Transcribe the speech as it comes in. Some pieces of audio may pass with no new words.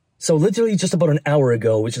So literally just about an hour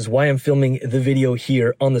ago, which is why I'm filming the video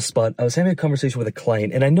here on the spot, I was having a conversation with a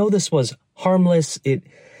client, and I know this was harmless. They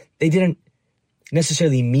didn't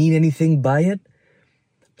necessarily mean anything by it,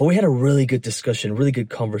 but we had a really good discussion, really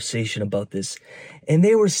good conversation about this. And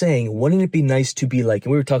they were saying, wouldn't it be nice to be like,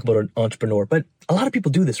 and we were talking about an entrepreneur, but a lot of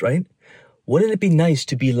people do this, right? Wouldn't it be nice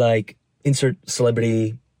to be like, insert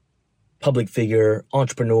celebrity, public figure,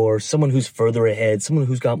 entrepreneur, someone who's further ahead, someone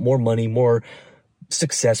who's got more money, more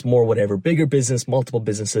success, more whatever, bigger business, multiple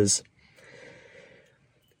businesses.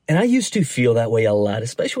 And I used to feel that way a lot,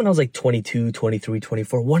 especially when I was like 22, 23,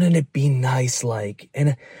 24. Wouldn't it be nice?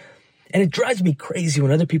 And it drives me crazy when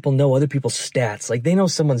other people know other people's stats. Like they know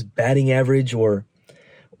someone's batting average or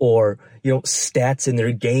stats in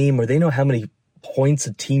their game, or they know how many points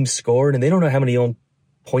a team scored, and they don't know how many own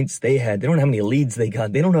points they had. They don't know how many leads they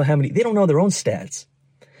got. They don't know their own stats.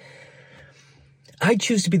 I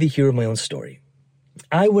choose to be the hero of my own story.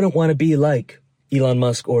 I wouldn't want to be like Elon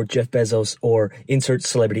Musk or Jeff Bezos or insert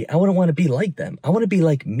celebrity. I wouldn't want to be like them. I want to be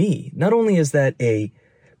like me. Not only is that a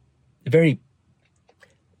very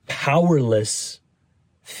powerless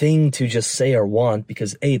thing to just say or want,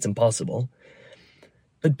 because A, it's impossible,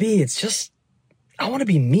 but B, it's just, I want to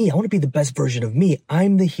be me. I want to be the best version of me.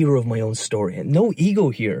 I'm the hero of my own story. And no ego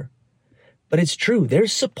here, but it's true.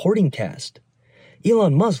 There's supporting cast.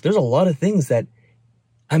 Elon Musk, there's a lot of things that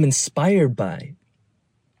I'm inspired by.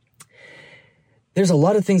 There's a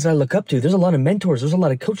lot of things I look up to. There's a lot of mentors. There's a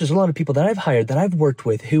lot of coaches, a lot of people that I've hired, that I've worked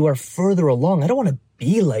with who are further along. I don't want to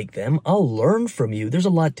be like them. I'll learn from you. There's a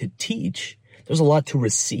lot to teach. There's a lot to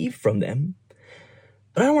receive from them.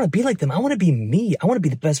 But I don't want to be like them. I want to be me. I want to be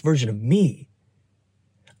the best version of me.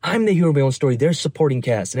 I'm the hero of my own story. They're supporting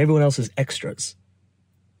cast and everyone else is extras.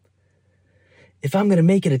 If I'm going to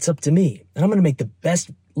make it, it's up to me. And I'm going to make the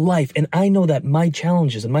best life. And I know that my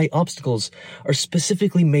challenges and my obstacles are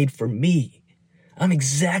specifically made for me. I'm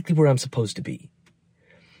exactly where I'm supposed to be.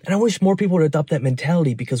 And I wish more people would adopt that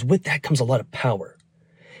mentality, because with that comes a lot of power.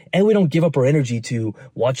 And we don't give up our energy to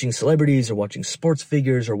watching celebrities or watching sports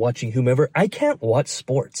figures or watching whomever. I can't watch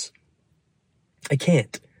sports. I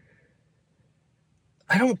can't.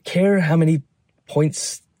 I don't care how many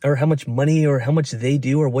points or how much money or how much they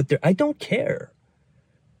do or what I don't care.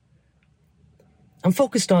 I'm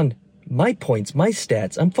focused on my points, my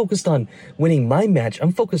stats. I'm focused on winning my match.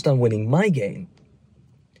 I'm focused on winning my game.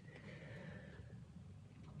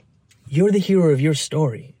 You're the hero of your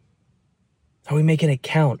story. Are we making it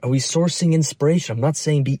count? Are we sourcing inspiration? I'm not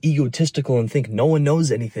saying be egotistical and think no one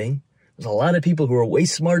knows anything. There's a lot of people who are way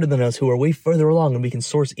smarter than us, who are way further along, and we can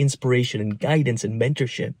source inspiration and guidance and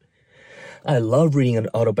mentorship. I love reading an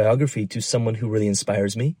autobiography to someone who really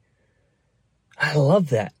inspires me. I love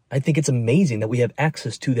that. I think it's amazing that we have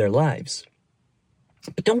access to their lives.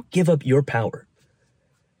 But don't give up your power.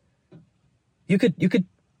 You could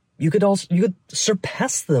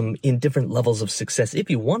surpass them in different levels of success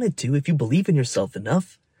if you wanted to, if you believe in yourself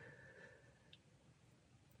enough.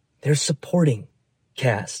 They're supporting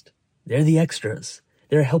cast. They're the extras.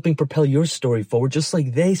 They're helping propel your story forward, just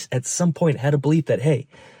like they at some point had a belief that, hey,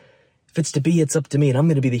 if it's to be, it's up to me, and I'm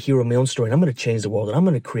going to be the hero of my own story, and I'm going to change the world, and I'm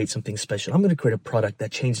going to create something special. I'm going to create a product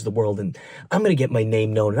that changes the world, and I'm going to get my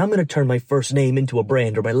name known, and I'm going to turn my first name into a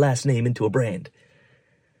brand or my last name into a brand.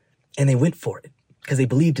 And they went for it because they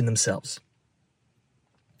believed in themselves.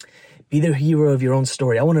 Be the hero of your own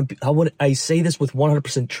story. I say this with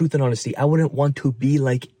 100% truth and honesty. I wouldn't want to be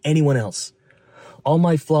like anyone else. All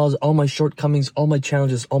my flaws, all my shortcomings, all my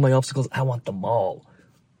challenges, all my obstacles, I want them all.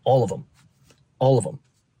 All of them. All of them.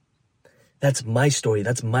 That's my story.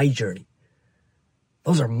 That's my journey.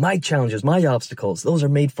 Those are my challenges, my obstacles. Those are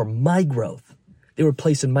made for my growth. They were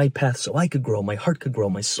placed in my path so I could grow, my heart could grow,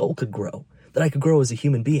 my soul could grow, that I could grow as a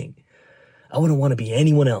human being. I wouldn't want to be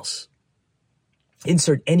anyone else.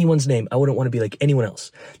 Insert anyone's name. I wouldn't want to be like anyone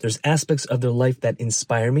else. There's aspects of their life that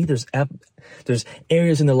inspire me. There's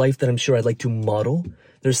areas in their life that I'm sure I'd like to model.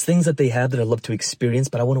 There's things that they have that I'd love to experience,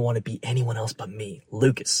 but I wouldn't want to be anyone else but me,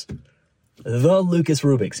 Lucas. The Lucas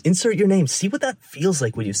Rubix. Insert your name. See what that feels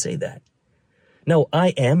like when you say that. No, I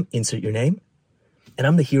am, insert your name, and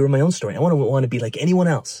I'm the hero of my own story. I don't want to be like anyone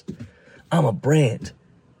else. I'm a brand.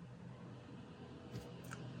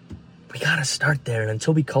 We got to start there, and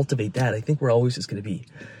until we cultivate that, I think we're always just going to be,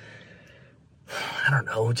 I don't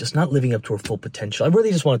know, just not living up to our full potential. I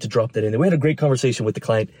really just wanted to drop that in there. We had a great conversation with the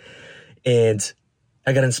client, and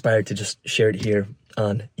I got inspired to just share it here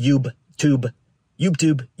on YouTube.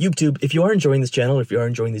 If you are enjoying this channel, if you are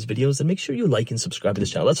enjoying these videos, then make sure you like and subscribe to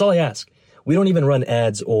this channel. That's all I ask. We don't even run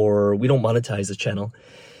ads, or we don't monetize this channel.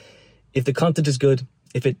 If the content is good,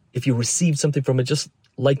 if you receive something from it, just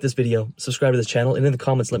like this video, subscribe to this channel, and in the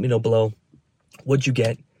comments, let me know below, what'd you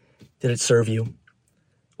get? Did it serve you?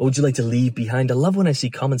 What would you like to leave behind? I love when I see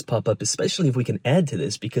comments pop up, especially if we can add to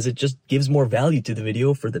this, because it just gives more value to the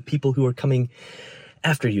video for the people who are coming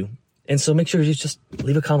after you. And so make sure you just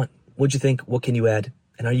leave a comment. What'd you think? What can you add?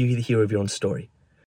 And are you the hero of your own story?